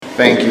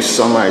Thank you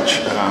so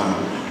much,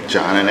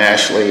 John and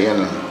Ashley,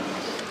 and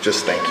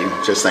just thank you.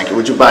 Just thank you.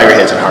 Would you bow your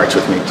heads and hearts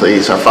with me,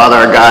 please? Our Father,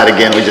 our God,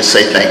 again, we just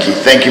say thank you.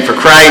 Thank you for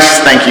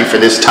Christ. Thank you for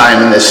this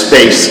time and this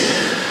space.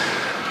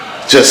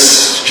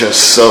 Just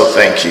so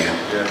thank you.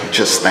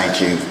 Just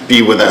thank you.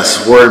 Be with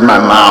us. Word my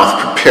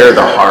mouth. Prepare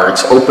the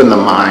hearts. Open the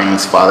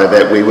minds, Father,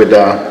 that we would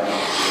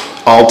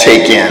all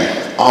take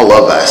in, all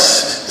of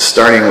us,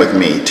 starting with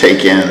me,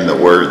 take in the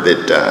word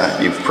that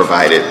you've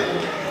provided.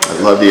 I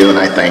love you and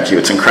I thank you.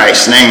 It's in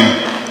Christ's name.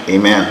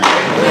 Amen.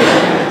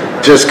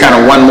 Just kind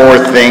of one more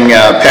thing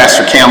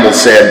Pastor Campbell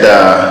said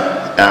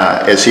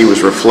as he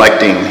was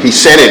reflecting. He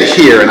said it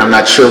here, and I'm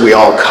not sure we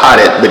all caught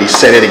it, but he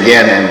said it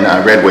again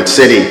in Redwood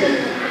City.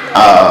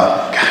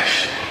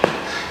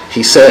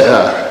 He said,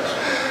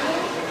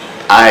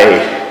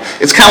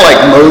 it's kind of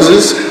like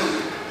Moses,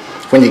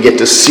 when you get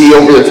to see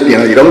over,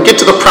 you don't get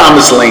to the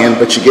promised land,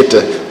 but you get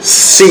to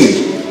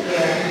see.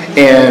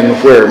 And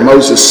where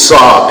Moses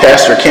saw,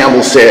 Pastor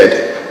Campbell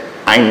said,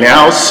 I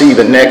now see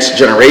the next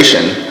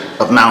generation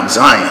of Mount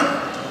Zion.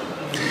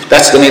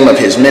 That's the name of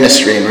his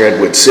ministry in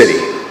Redwood City.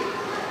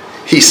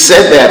 He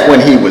said that when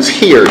he was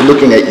here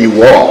looking at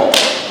you all.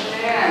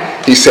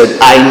 He said,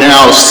 I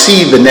now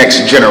see the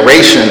next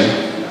generation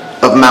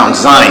of Mount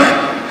Zion.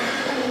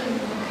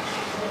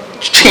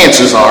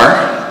 Chances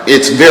are,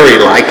 it's very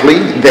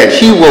likely that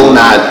he will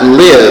not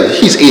live.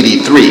 He's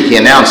 83. He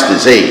announced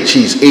his age.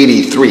 He's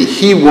 83.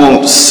 He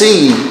won't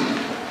see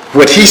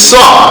what he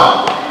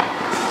saw,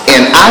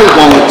 and I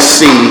won't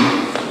see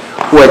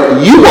what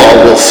you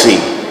all will see.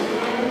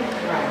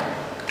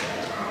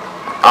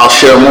 I'll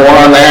share more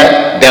on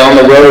that down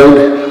the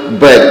road,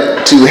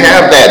 but to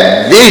have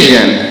that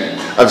vision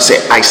of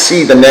say, I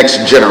see the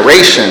next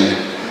generation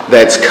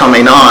that's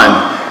coming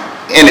on,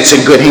 and it's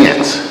in good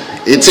hands.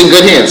 It's in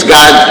good hands.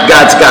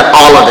 God's got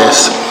all of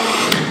this.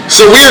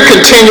 So we are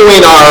continuing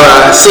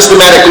our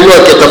systematic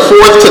look at the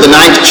 4th to the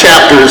 9th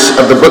chapters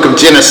of the book of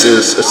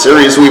Genesis, a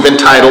series we've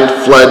entitled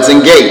Floods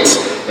and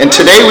Gates. And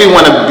today we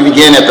want to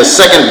begin at the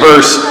 2nd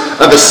verse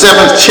of the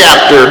 7th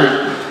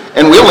chapter,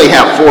 and we only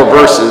have 4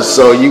 verses,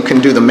 so you can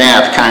do the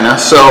math kind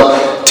of.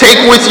 So take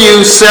with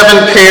you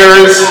 7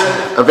 pairs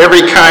of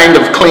every kind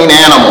of clean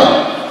animal,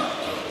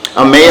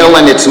 a male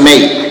and its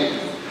mate,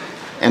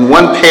 and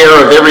 1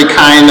 pair of every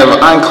kind of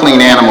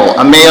unclean animal,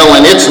 a male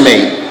and its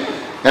mate,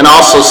 and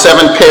also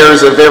 7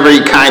 pairs of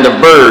every kind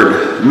of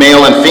bird,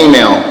 male and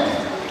female,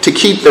 to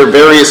keep their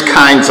various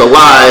kinds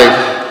alive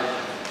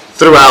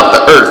throughout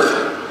the earth.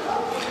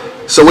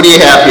 So what do you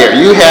have here?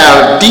 You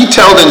have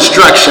detailed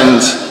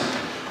instructions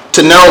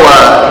to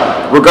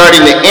Noah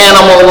regarding the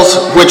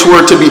animals which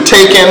were to be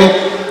taken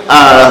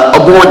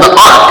aboard the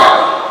ark.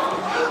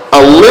 A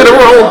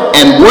literal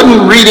and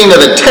wooden reading of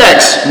the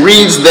text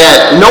reads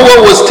that Noah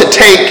was to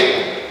take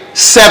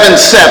 7.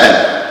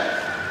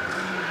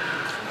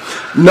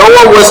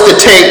 Noah was to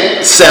take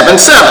 7.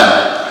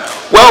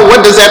 Well,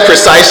 what does that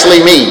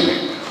precisely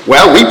mean?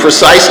 Well, we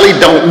precisely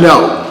don't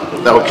know,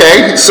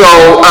 okay? So,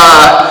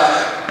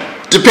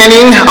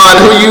 depending on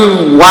who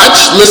you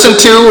watch, listen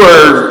to,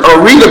 or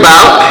read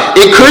about,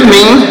 it could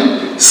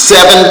mean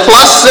 7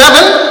 plus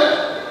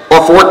 7,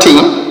 or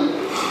 14.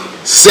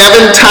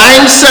 7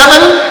 times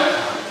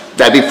 7,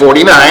 that'd be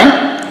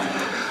 49.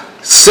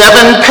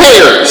 7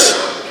 pairs,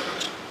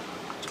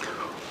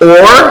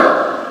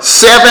 or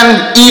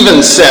 7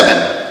 even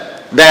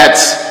 7.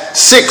 That's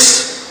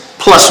 6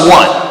 plus 1.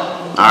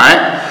 All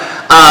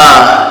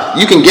right.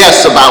 You can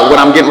guess about what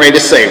I'm getting ready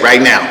to say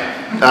right now.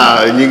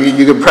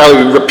 You could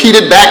probably repeat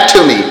it back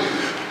to me.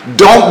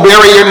 Don't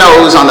bury your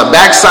nose on the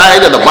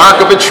backside of the bark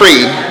of a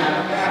tree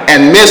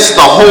and miss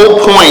the whole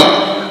point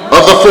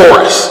of the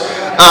forest.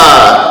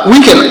 We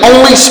can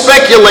only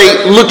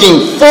speculate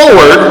looking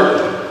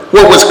forward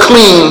what was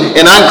clean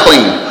and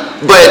unclean.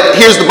 But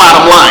here's the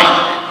bottom line.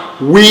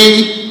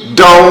 We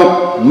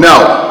don't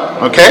know,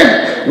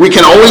 okay? We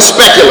can only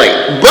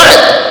speculate. But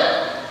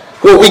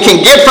what we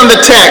can get from the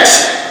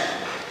text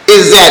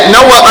is that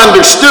Noah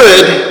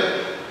understood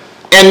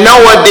and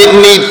Noah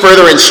didn't need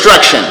further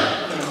instruction.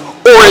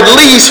 Or at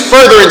least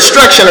further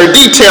instruction or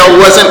detail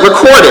wasn't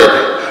recorded.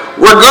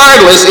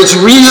 Regardless, it's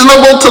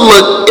reasonable to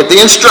look at the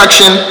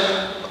instruction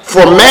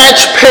for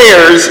match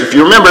pairs. If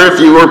you remember, if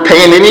you were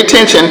paying any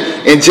attention,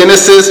 in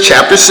Genesis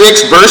chapter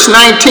 6, verse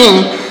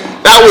 19,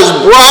 that was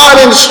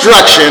broad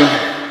instruction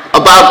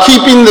about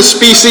keeping the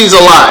species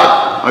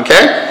alive,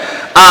 okay?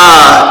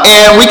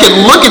 And we can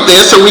look at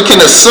this, or we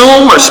can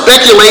assume or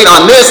speculate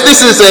on this.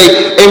 This is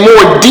a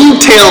more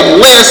detailed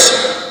list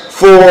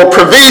for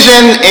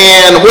provision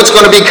and what's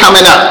going to be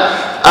coming up.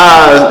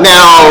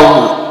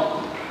 Now,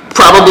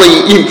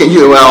 probably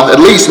well,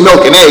 at least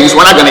milk and eggs.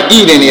 We're not going to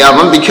eat any of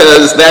them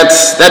because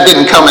that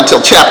didn't come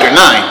until chapter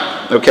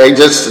 9. Okay,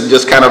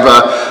 just kind of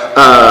a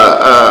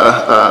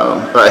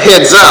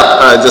heads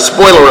up, just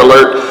spoiler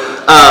alert.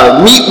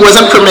 Meat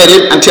wasn't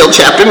permitted until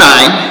chapter 9.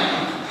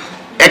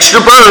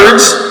 Extra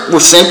birds were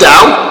sent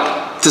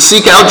out to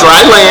seek out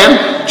dry land,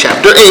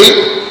 chapter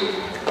 8.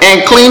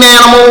 And clean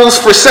animals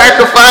for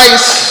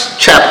sacrifice,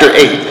 chapter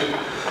 8.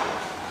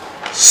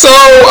 So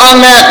on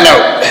that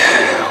note,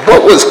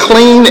 what was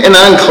clean and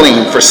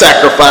unclean for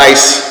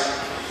sacrifice?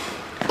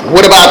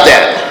 What about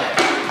that?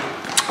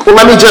 Well,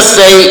 let me just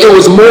say it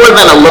was more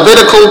than a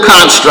Levitical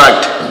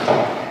construct.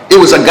 It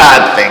was a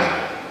God thing.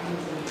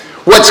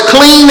 What's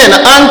clean and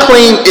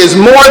unclean is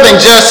more than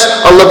just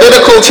a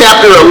Levitical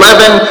chapter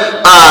 11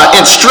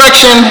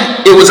 instruction.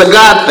 It was a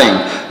God thing.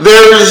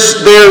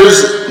 There's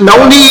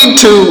no need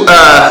to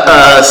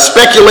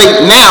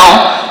speculate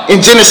now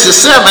in Genesis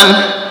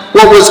 7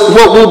 what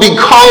will be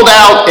called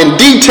out and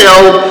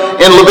detailed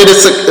in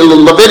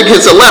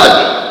Leviticus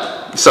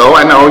 11. So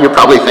I know you're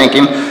probably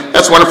thinking,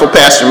 that's wonderful,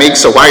 Pastor Meek,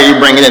 so why are you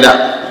bringing it up?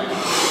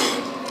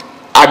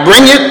 I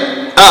bring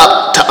it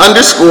up to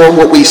underscore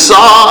what we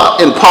saw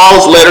in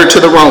Paul's letter to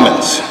the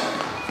Romans.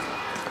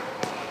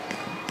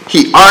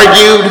 He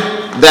argued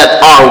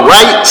that our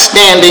right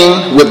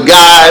standing with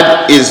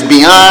God is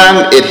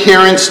beyond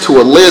adherence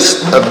to a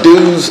list of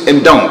do's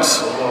and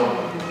don'ts.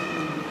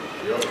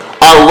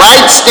 Our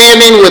right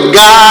standing with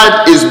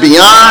God is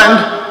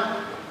beyond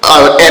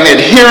an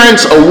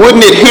adherence, a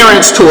wooden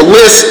adherence to a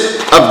list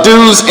of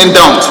do's and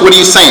don'ts. What are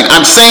you saying?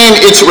 I'm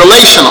saying it's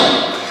relational.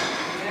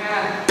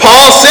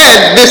 Paul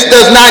said this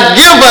does not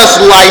give us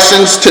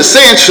license to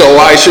sin, so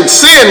I should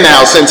sin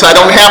now since I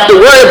don't have to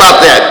worry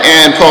about that.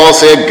 And Paul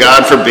said,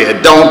 God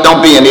forbid, don't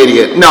be an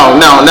idiot. No.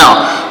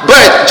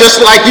 But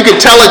just like you could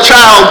tell a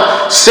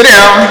child, sit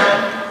down,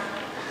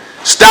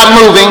 stop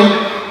moving,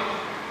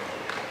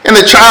 and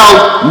the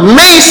child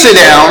may sit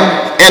down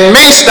and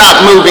may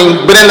stop moving,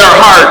 but in their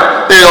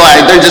heart,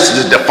 they're just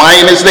as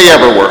defiant as they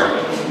ever were.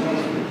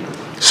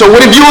 So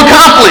what have you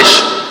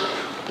accomplished?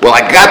 Well,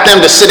 I got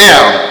them to sit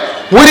down.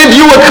 What have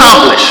you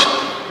accomplished?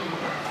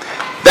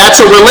 That's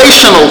a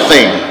relational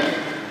thing,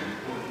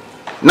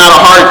 not a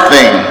heart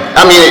thing.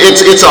 I mean,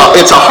 it's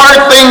a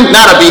heart thing,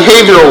 not a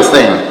behavioral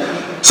thing.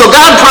 So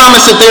God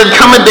promised that there'd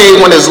come a day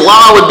when his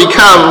law would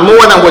become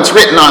more than what's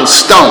written on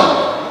stone,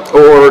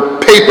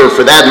 or paper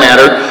for that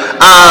matter,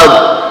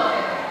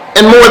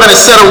 and more than a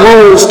set of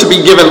rules to be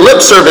given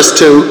lip service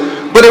to,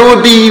 but it would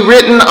be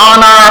written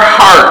on our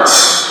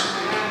hearts.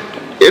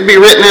 It'd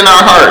be written in our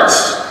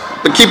hearts.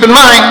 But keep in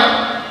mind,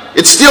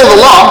 it's still the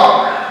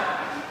law.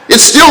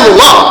 It's still the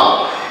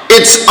law.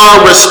 It's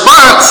our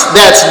response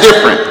that's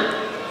different.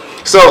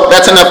 So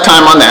that's enough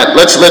time on that.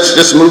 Let's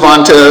just move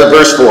on to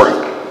verse 4.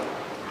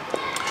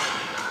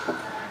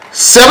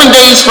 7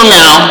 days from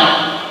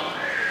now,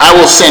 I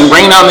will send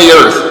rain on the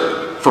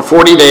earth for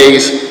 40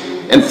 days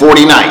and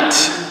 40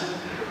 nights.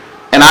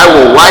 And I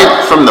will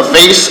wipe from the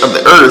face of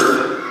the earth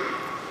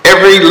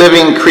every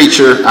living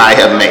creature I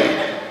have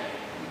made.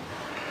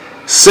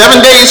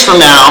 7 days from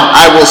now,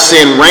 I will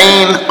send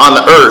rain on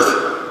the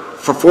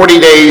earth for 40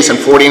 days and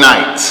 40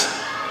 nights.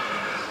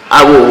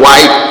 I will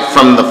wipe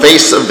from the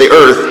face of the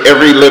earth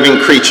every living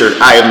creature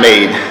I have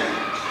made.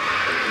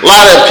 A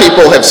lot of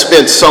people have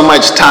spent so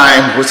much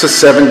time, what's the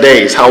 7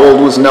 days? How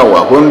old was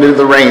Noah? When did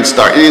the rain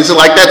start? It's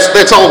like,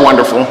 that's all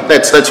wonderful.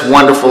 That's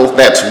wonderful.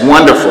 That's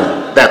wonderful.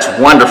 That's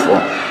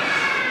wonderful.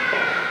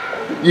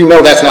 You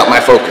know that's not my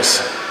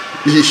focus.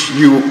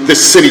 This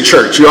city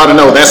church, you ought to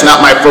know that's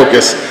not my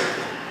focus.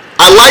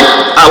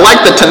 I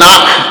like the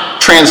Tanakh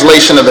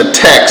translation of the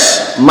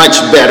text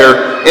much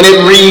better, and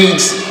it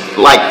reads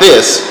like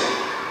this: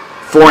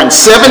 for in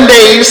 7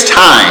 days'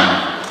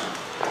 time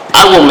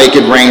I will make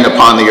it rain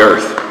upon the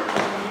earth,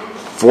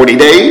 40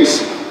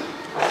 days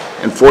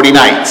and 40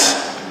 nights,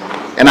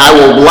 and I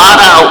will blot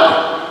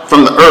out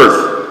from the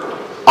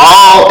earth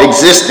all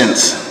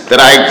existence that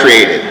I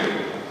created.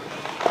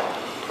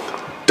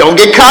 Don't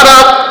get caught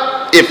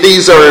up if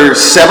these are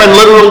 7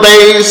 literal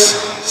days,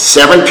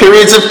 7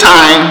 periods of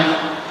time.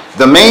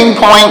 The main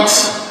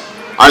points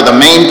are the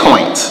main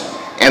points.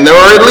 And there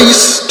are at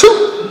least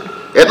two.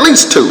 At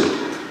least two.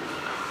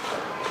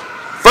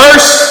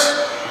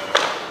 First,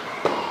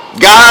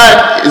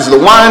 God is the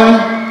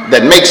one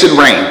that makes it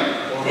rain.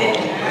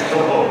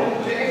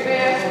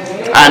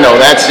 I know,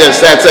 that's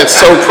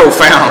so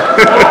profound.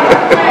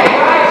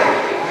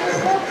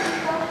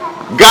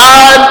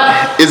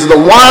 God is the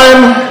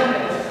one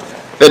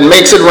that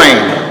makes it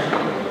rain.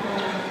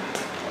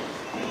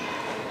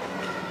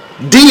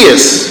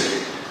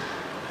 Deists,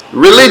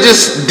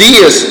 religious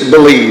deists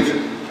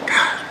believe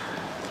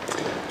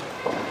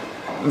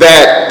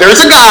that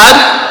there's a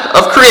God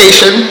of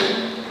creation.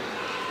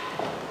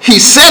 He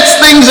sets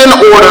things in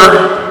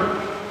order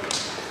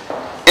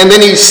and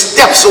then he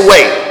steps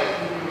away.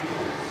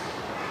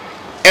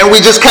 And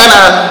we just kind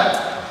of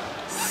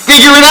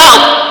figure it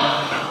out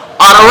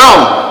on our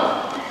own.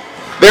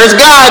 There's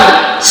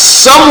God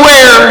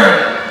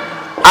somewhere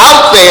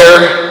out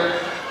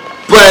there,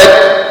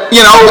 but,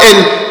 you know,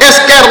 and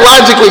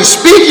eschatologically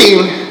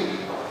speaking,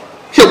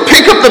 he'll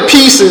pick up the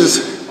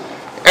pieces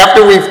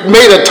after we've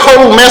made a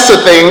total mess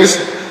of things,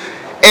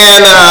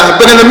 and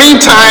but in the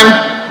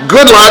meantime,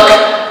 good luck,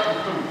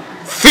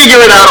 figure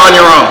it out on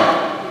your own.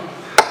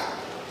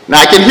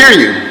 Now I can hear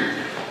you.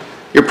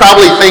 You're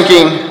probably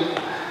thinking,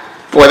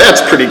 boy,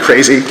 that's pretty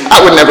crazy.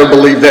 I would never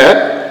believe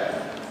that.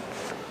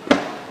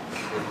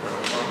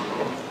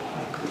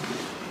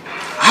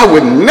 I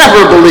would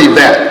never believe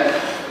that.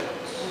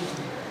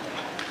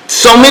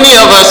 So many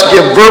of us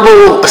give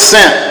verbal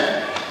assent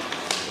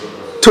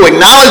to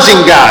acknowledging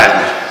God.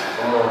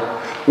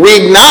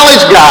 We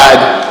acknowledge God,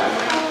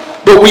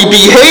 but we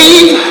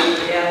behave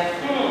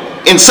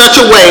in such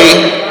a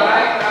way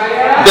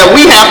that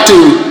we have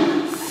to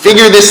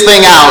figure this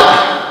thing out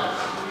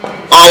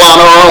all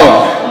on our own.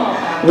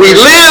 We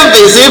live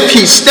as if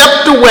he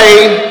stepped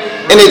away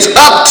and it's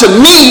up to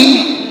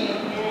me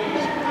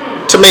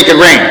to make it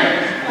rain.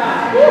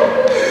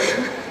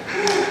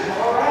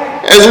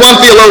 As one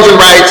theologian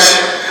writes,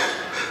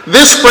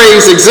 this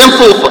phrase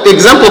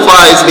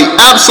exemplifies the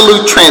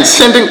absolute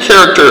transcendent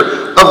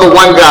character of the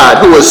one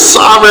God who is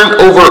sovereign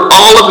over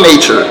all of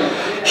nature.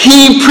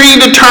 He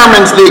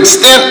predetermines the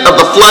extent of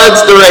the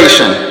flood's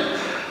duration.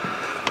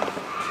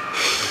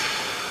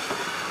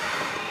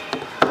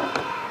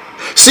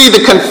 See,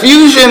 the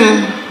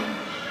confusion,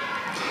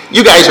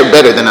 you guys are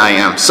better than I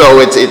am, so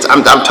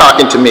I'm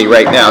talking to me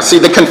right now. See,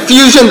 the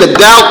confusion, the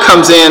doubt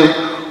comes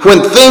in when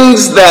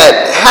things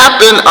that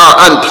happen are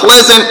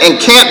unpleasant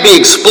and can't be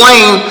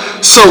explained.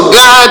 So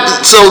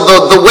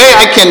the way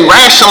I can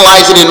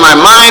rationalize it in my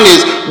mind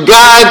is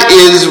God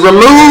is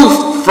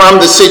removed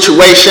from the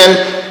situation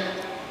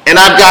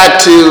and I've got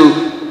to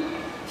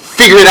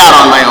figure it out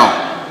on my own.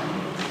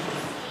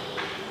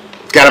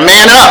 Got to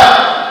man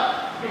up.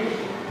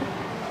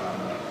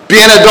 Be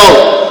an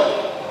adult.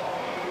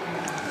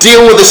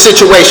 Deal with the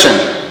situation.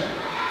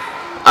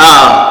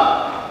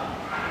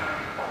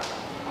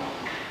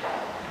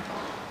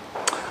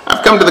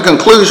 I've come to the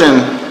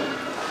conclusion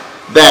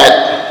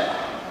that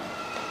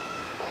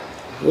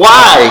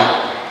why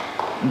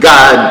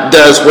God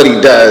does what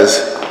he does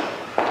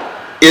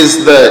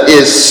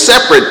is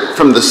separate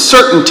from the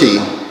certainty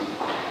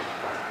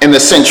and the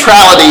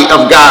centrality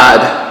of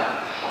God,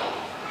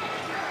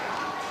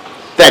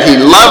 that he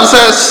loves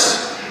us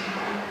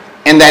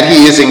and that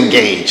he is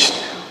engaged.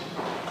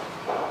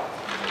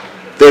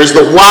 There's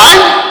the why,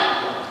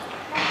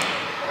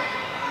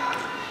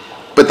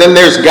 but then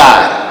there's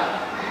God.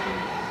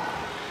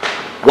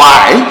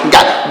 Why?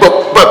 God.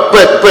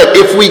 But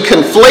if we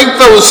conflate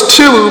those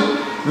two,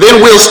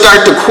 then we'll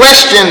start to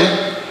question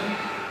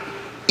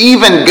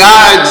even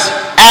God's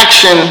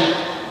action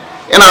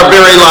in our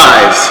very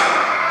lives.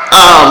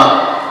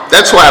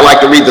 That's why I like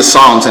to read the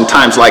Psalms in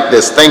times like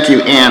this. Thank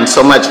you, Ann,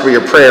 so much for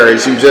your prayer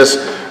as you just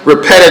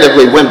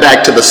repetitively went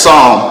back to the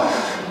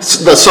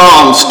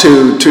Psalms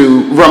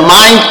to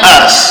remind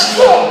us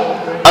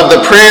of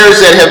the prayers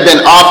that have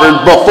been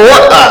offered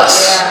before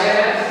us.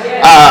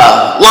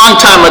 Long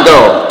time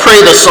ago, pray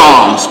the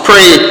Psalms.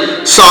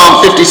 Pray Psalm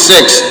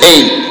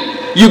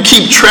 56:8. You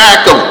keep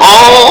track of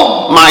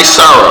all my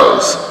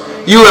sorrows.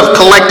 You have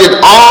collected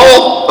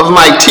all of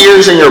my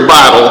tears in your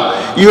bottle.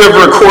 You have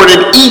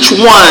recorded each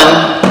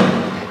one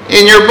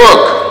in your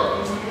book.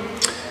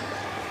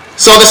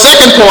 So the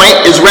second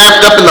point is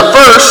wrapped up in the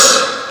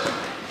first.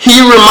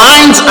 He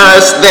reminds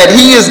us that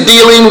he is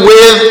dealing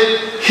with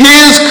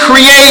his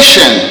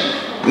creation,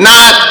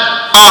 not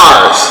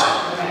ours.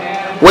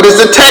 What does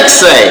the text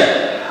say?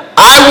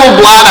 I will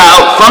blot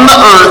out from the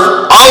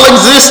earth all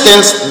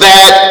existence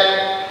that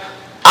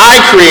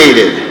I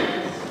created.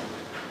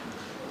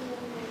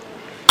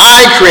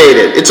 I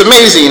created. It's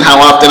amazing how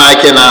often I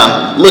can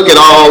look at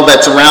all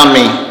that's around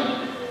me,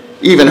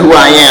 even who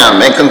I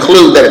am, and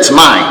conclude that it's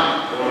mine.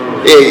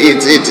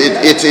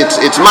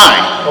 It's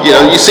mine. You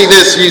know, you see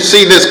this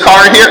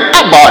car here?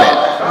 I bought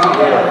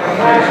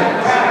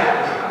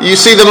it. You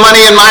see the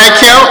money in my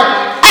account?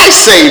 I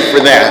saved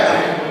for that.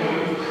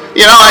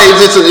 You know,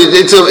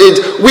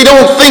 we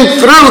don't think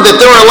through that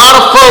there are a lot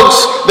of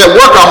folks that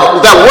work a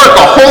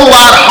whole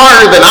lot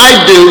harder than I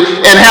do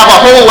and have a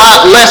whole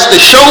lot less to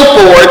show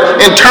for it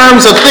in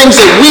terms of things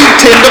that we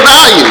tend to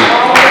value.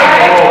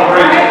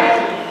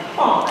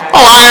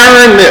 Oh, I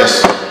earned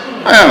this.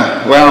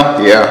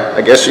 Well, yeah, I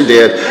guess you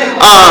did.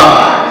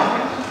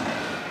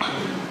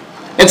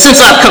 And since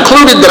I've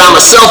concluded that I'm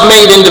a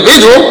self-made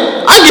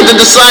individual, I get to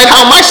decide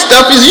how my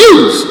stuff is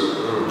used.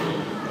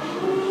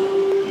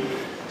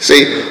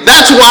 See,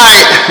 that's why,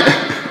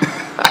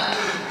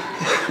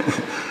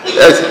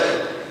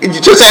 you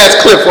just ask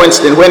Cliff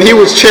Winston, when he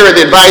was chair of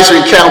the advisory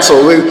council,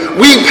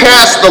 we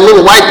passed the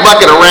little white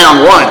bucket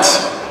around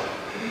once.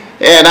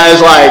 And I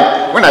was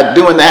like, we're not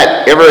doing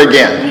that ever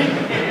again.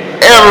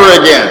 Ever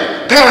again.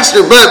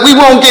 Pastor, but we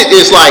won't get,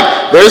 it's like,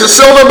 there's a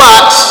silver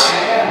box.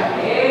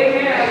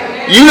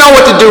 You know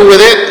what to do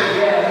with it.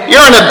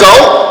 You're an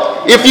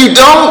adult. If you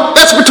don't,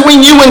 that's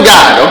between you and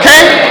God,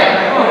 okay?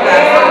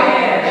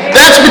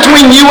 That's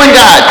between you and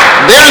God.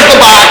 There's the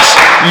box.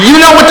 You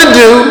know what to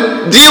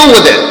do. Deal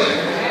with it.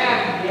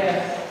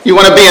 You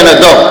want to be an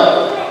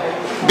adult.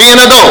 Be an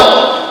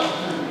adult.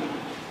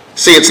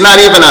 See, it's not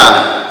even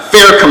a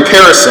fair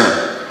comparison,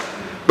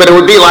 but it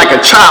would be like a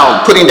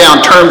child putting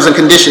down terms and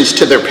conditions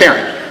to their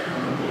parent.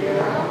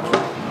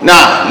 No,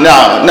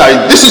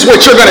 this is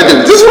what you're going to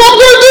do. This is what I'm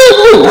going to do.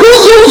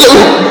 Who's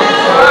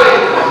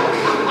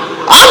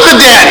I'm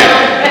the daddy.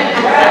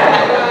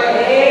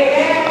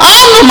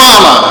 I'm the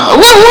mama.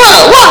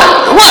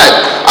 What?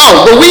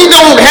 Oh, but we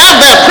don't have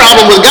that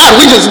problem with God.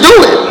 We just do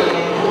it.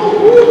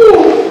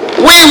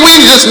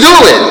 let's do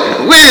it.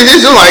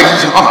 It's like,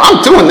 oh,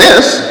 I'm doing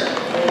this.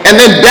 And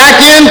then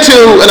back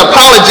into an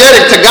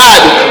apologetic to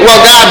God. Well,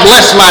 God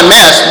bless my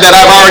mess that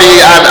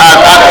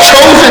I've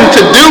chosen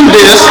to do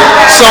this,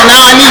 so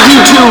now I need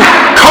you to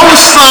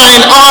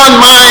co-sign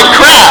on my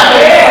crap.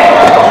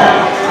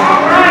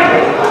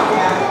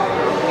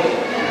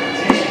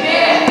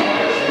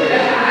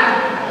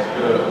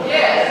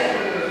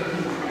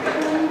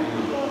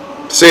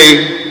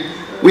 See,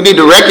 we need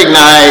to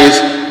recognize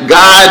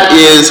God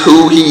is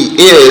who he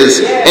is,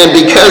 and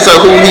because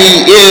of who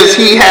he is,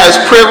 he has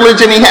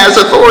privilege and he has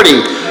authority.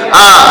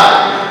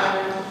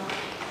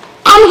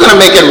 I'm going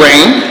to make it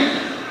rain,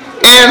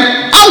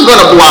 and I'm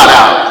going to blot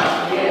out.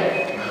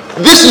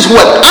 This is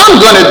what I'm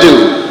going to do.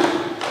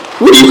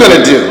 What are you going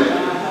to do?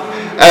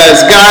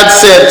 As God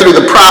said through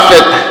the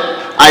prophet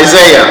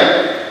Isaiah,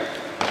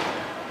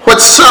 what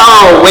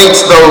sorrow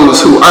awaits those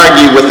who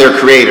argue with their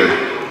creator?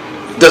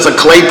 Does a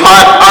clay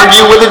pot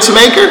argue with its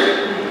maker?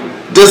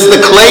 Does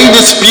the clay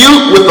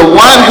dispute with the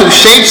one who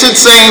shapes it,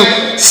 saying,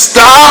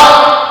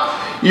 stop,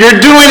 you're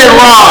doing it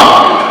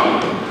wrong?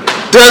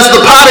 Does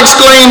the pot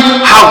exclaim,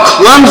 how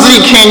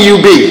clumsy can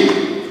you be?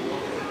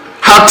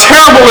 How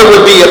terrible it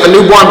would be if a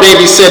newborn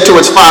baby said to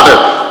its father,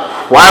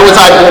 why was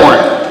I born?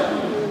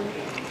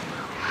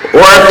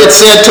 Or if it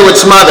said to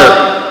its mother,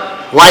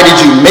 why did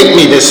you make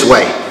me this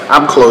way?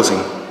 I'm closing.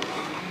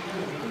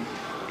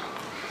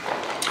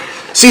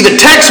 See,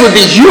 the text would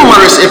be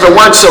humorous if it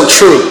weren't so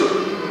true.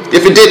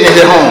 If it didn't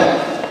hit home.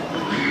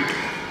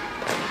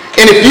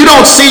 And if you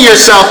don't see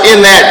yourself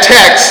in that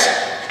text,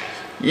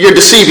 you're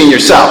deceiving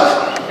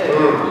yourself.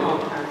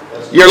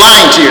 You're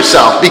lying to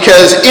yourself,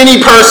 because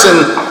any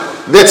person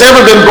that's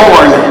ever been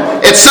born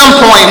at some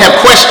point have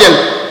questioned,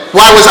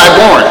 why was I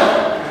born?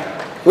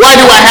 Why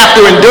do I have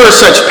to endure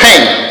such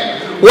pain?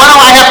 Why do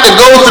I have to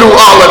go through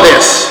all of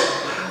this?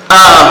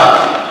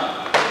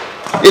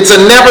 It's a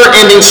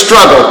never-ending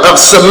struggle of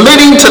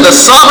submitting to the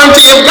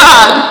sovereignty of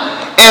God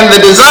and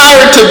the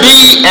desire to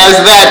be, as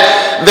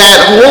that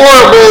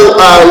horrible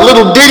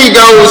little ditty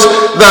goes,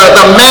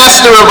 the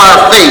master of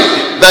our fate,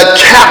 the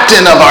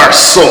captain of our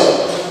soul.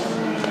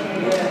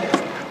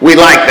 We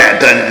like that,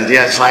 doesn't it?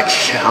 Yeah, it's like,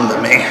 yeah, I'm the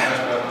man.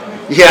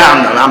 Yeah,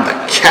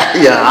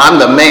 I'm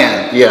the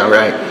man. Yeah,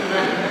 right.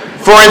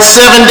 For in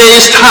 7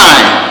 days'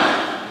 time,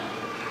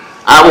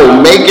 I will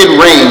make it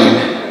rain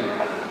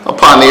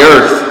upon the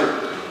earth.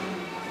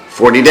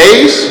 40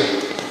 days,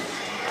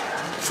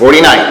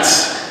 40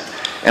 nights.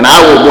 And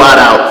I will blot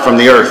out from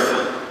the earth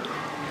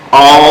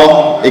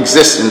all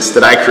existence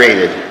that I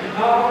created.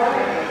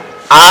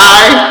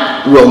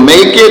 I will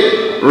make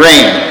it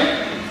rain.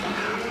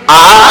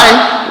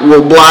 I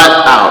will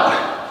blot out.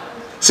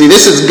 See,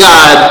 this is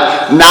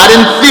God, not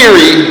in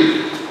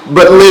theory,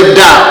 but lived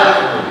out.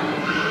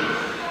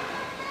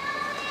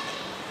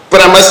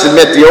 But I must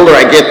admit, the older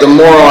I get, the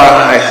more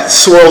it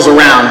swirls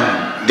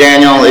around.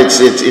 Daniel, it's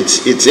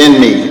in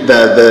me.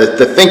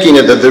 The thinking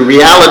of the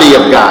reality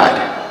of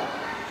God.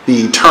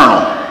 The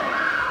eternal,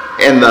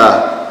 and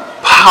the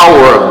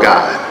power of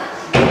God,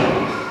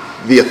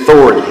 the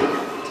authority.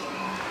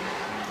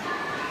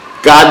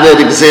 God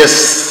that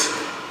exists,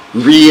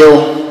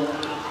 real,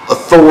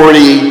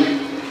 authority,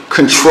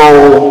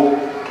 control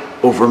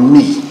over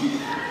me.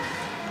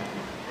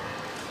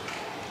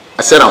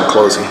 I said I'm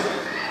closing.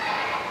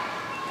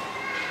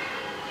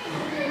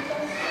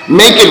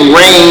 Make it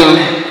rain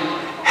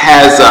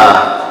has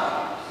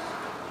a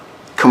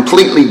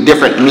completely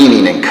different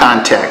meaning and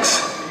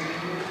context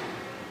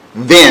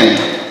then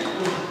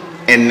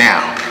and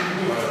now.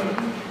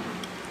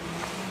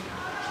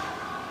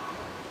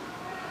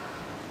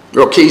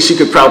 Rokeisha, you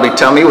could probably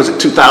tell me, was it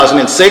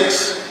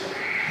 2006?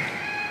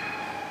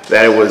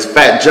 That it was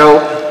Fat Joe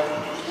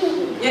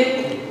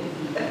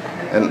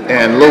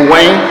and Lil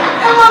Wayne?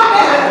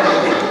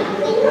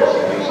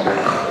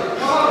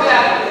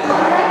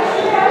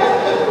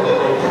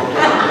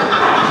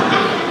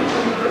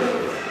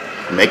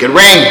 Make it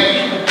rain.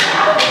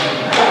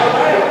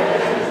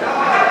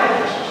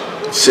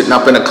 Sitting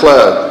up in a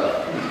club.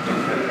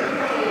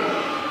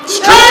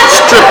 Strip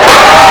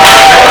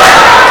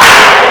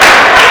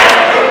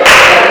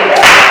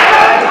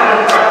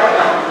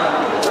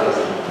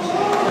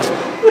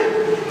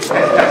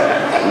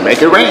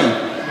Make it rain.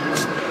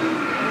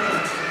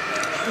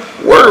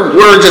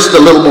 We're just a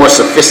little more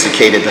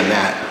sophisticated than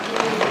that.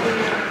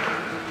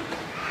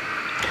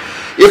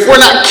 If we're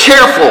not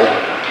careful,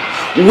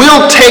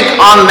 we'll take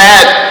on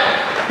that,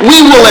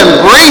 we will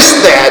embrace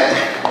that,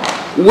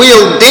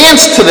 we'll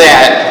dance to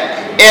that,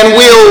 and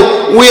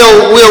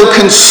we'll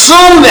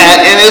consume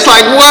that, and it's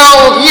like,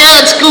 well,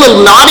 yeah, it's a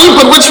little naughty,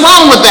 but what's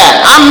wrong with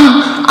that?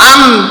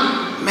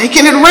 I'm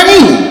making it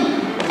rain.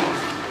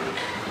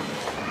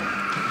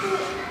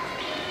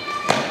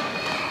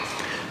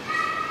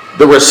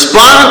 The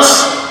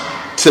response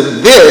to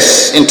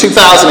this in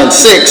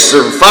 2006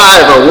 or 5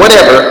 or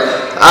whatever,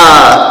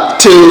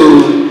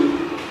 to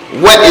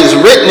what is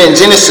written in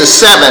Genesis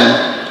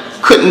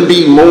 7 couldn't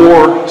be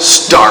more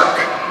stark,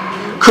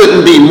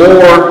 couldn't be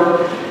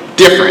more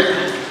different.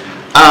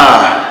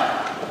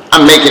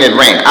 I'm making it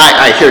rain.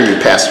 I hear you,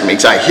 Pastor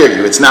Meeks. I hear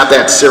you. It's not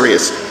that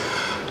serious.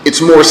 It's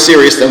more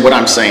serious than what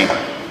I'm saying.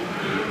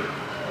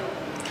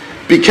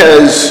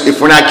 Because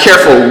if we're not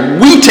careful,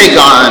 we take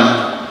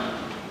on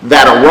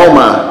that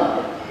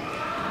aroma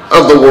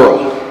of the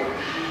world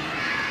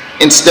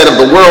instead of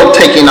the world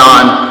taking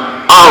on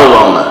our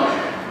aroma.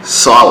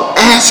 So I'll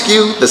ask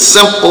you the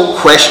simple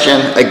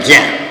question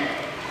again.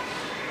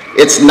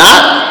 It's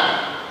not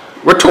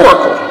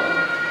rhetorical.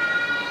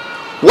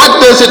 What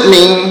does it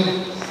mean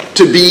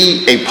to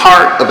be a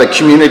part of a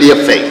community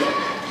of faith?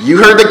 You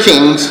heard the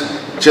Kings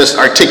just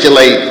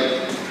articulate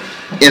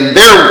in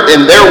their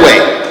way.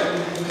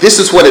 This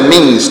is what it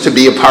means to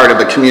be a part of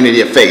a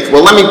community of faith.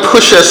 Well, let me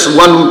push us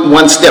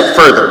one step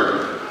further.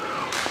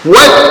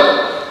 What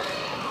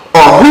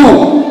or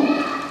who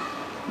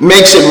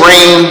makes it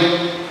rain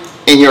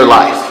in your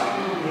life?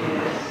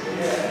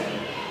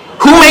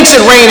 Who makes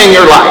it rain in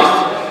your life?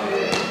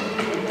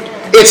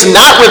 It's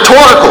not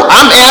rhetorical.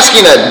 I'm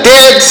asking a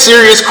dead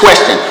serious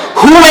question.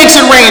 Who makes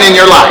it rain in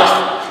your life?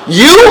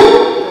 You?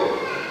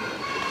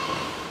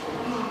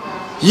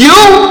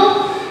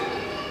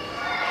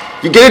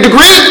 You get a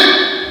degree?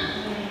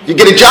 You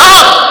get a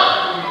job?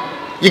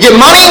 You get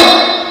money?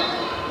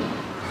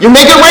 You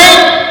make it rain?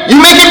 You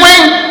make it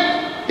rain?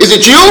 Is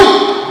it you?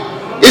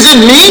 Is it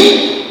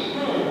me?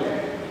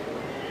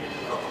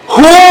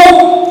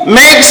 Who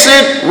makes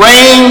it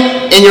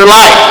rain in your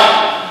life?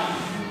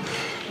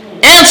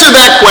 Answer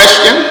that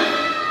question,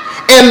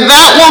 and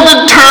that will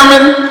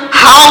determine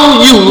how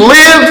you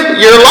live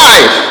your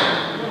life.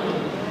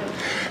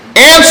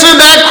 Answer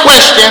that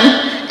question,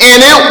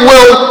 and it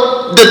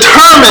will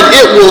determine,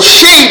 it will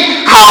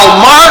shape how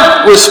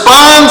Mark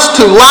responds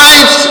to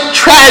life's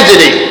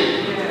tragedy.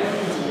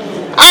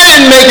 I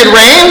didn't make it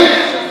rain.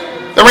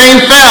 The rain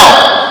fell.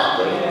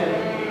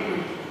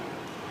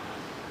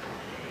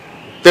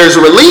 There's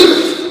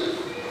relief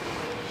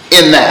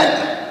in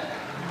that.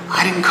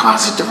 I didn't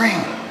cause it to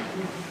rain.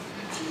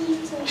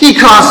 He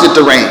caused it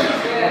to rain.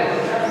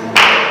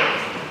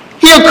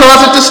 He'll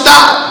cause it to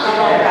stop.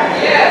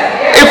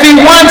 If he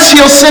wants,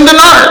 he'll send an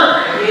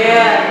ark.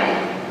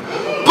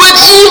 But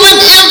even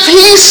if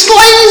he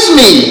slays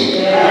me,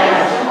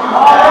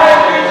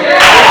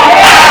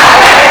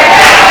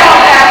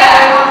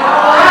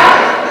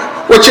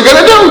 what you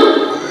gonna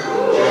do?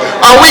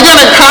 Are we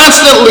gonna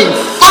constantly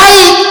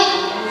fight?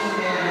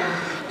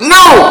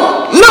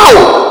 No.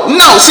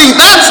 See,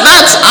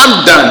 that's.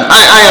 I'm done.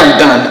 I am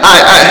done. I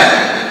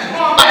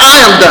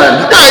am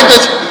done.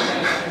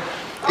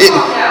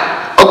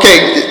 Okay,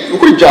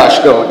 where did Josh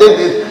go? It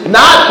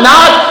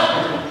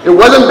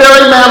wasn't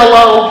Barry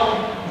Manilow.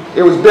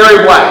 It was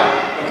Barry White.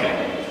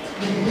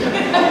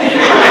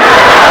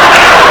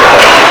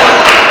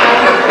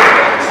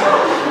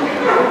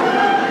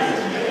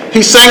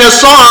 He sang a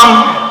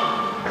song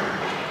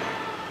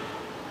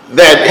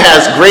that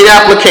has great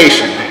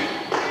application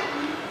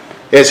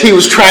as he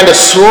was trying to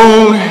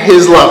swoon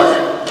his lover.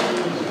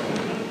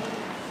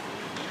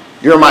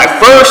 You're my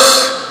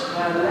first.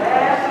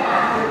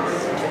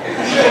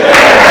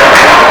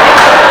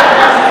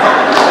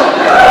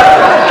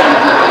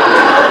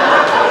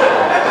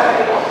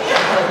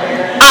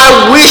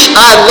 I wish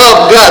I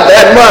loved God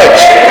that much.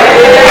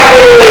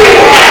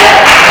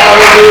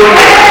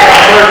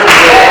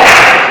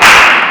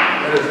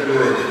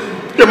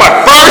 You're my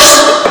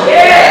first.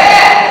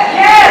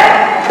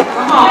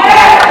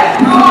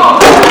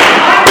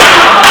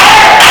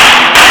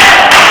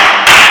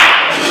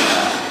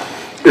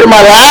 You're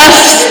my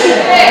last.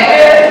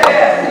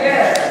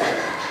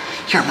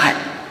 You're my.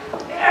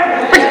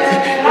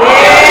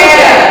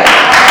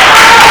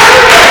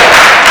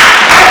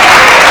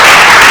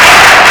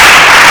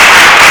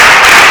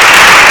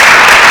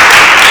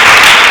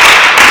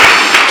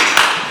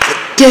 The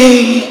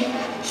day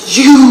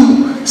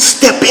you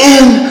step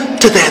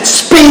into that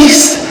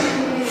space,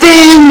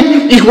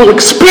 then you will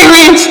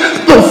experience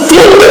the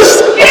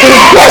fullness of His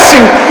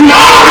blessing.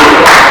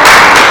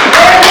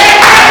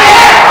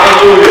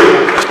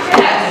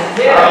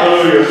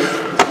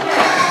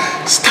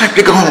 It's time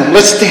to go home.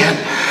 Let's stand.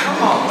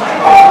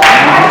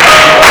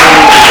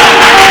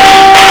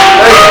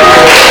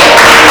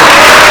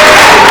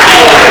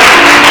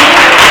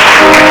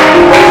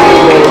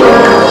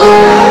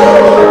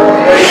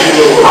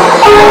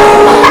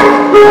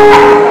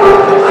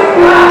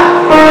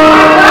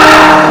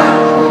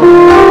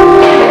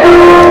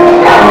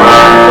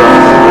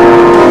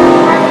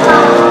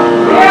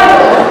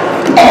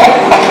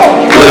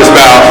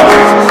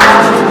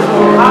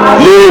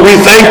 We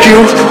thank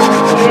you.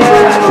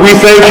 We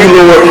thank you,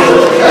 Lord.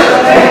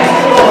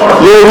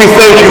 Lord, we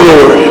thank you,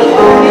 Lord.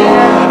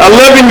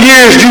 11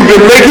 years you've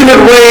been making it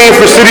rain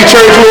for City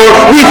Church,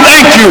 Lord. We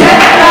thank you.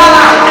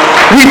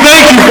 We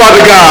thank you,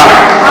 Father God.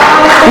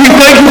 We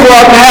thank you for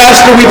our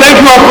pastor. We thank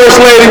you for our First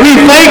Lady. We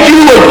thank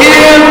you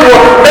again for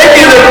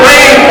making it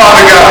rain,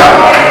 Father God.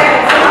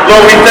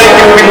 Lord, we thank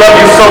you. We love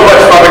you so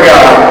much, Father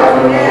God.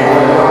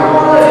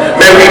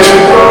 May we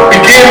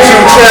begin to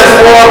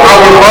transform our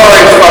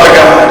minds, Father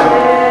God,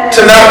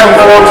 to not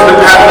conform to the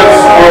pattern of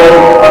this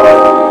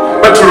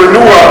world, but to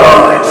renew our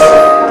minds.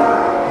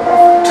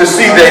 to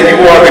see that you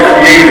are the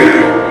creator.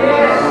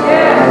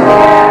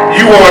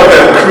 You are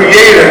the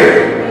creator.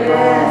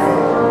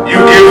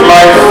 You give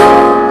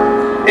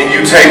life and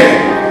you take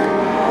it.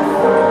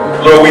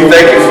 Lord, we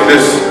thank you for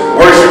this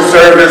worship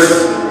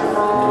service.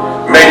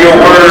 May your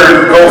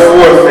word go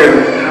forth and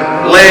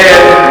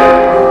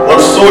land on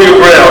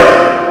soil ground.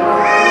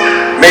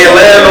 May it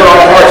land on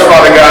our hearts,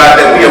 Father God,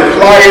 that we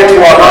apply it to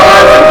our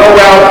lives and go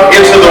out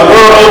into the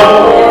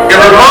world and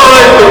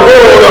remind the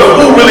world of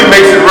who really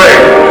makes it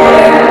rain.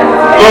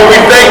 Lord,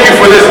 we thank you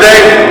for this day.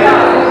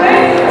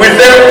 We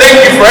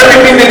thank you for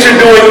everything that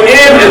you're doing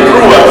in and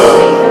through us.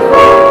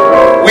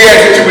 We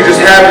ask that you would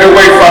just have your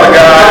way, Father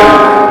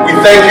God. We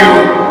thank you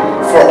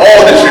for all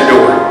that you're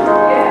doing.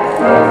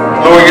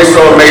 Lord, you're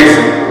so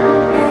amazing.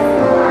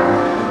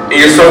 And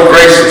you're so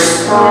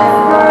gracious.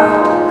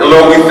 And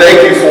Lord, we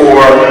thank you for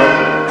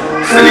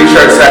City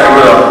Church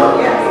Sacramento.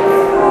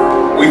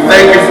 We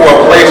thank you for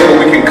a place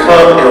where we can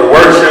come and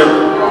worship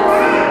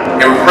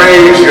and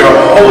praise your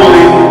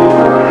holy,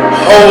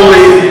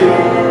 holy,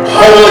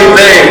 holy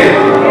name.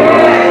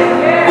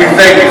 We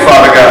thank you,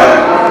 Father God.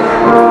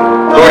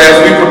 Lord, as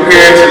we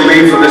prepare to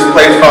leave from this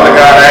place, Father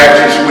God, I ask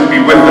that you would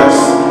be with us.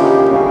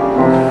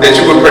 That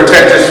you would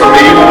protect us from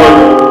the evil one.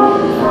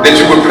 That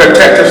you would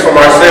protect us from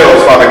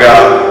ourselves, Father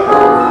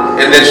God.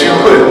 And that you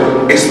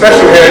put a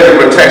special hedge of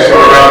protection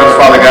around us,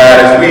 Father God,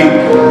 as we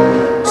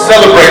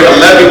celebrate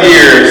 11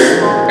 years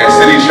at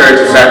City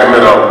Church of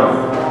Sacramento.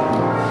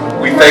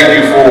 We thank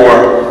you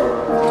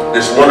for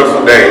this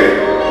wonderful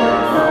day.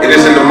 It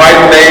is in the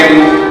mighty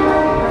name,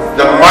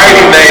 the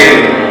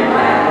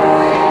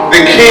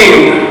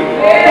King,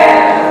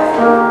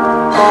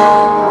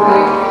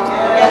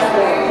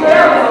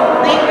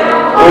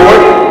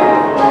 Lord,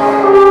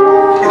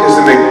 it is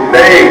in the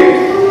name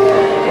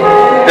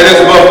that is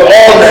above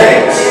all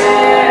names.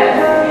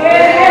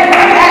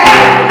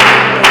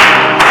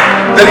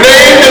 The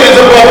name that is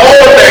above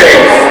all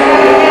names.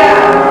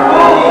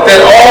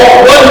 That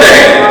one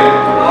day,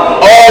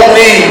 all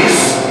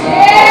knees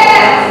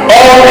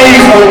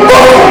will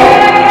buckle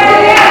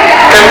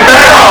and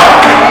bow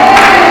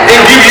and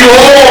give you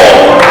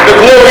all the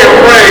glory and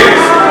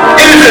praise.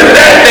 It is in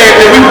that name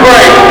that we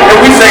pray and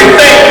we say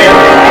thank you.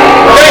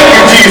 Thank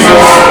you, Jesus.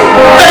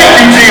 Thank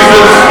you,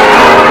 Jesus.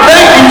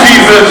 Thank you,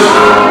 Jesus.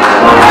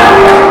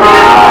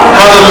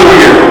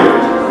 Hallelujah.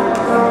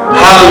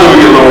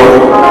 Hallelujah, Lord.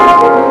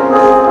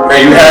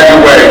 May you have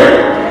your way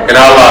in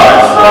our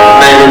lives. In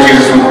the name of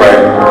Jesus we pray.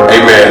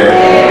 Amen.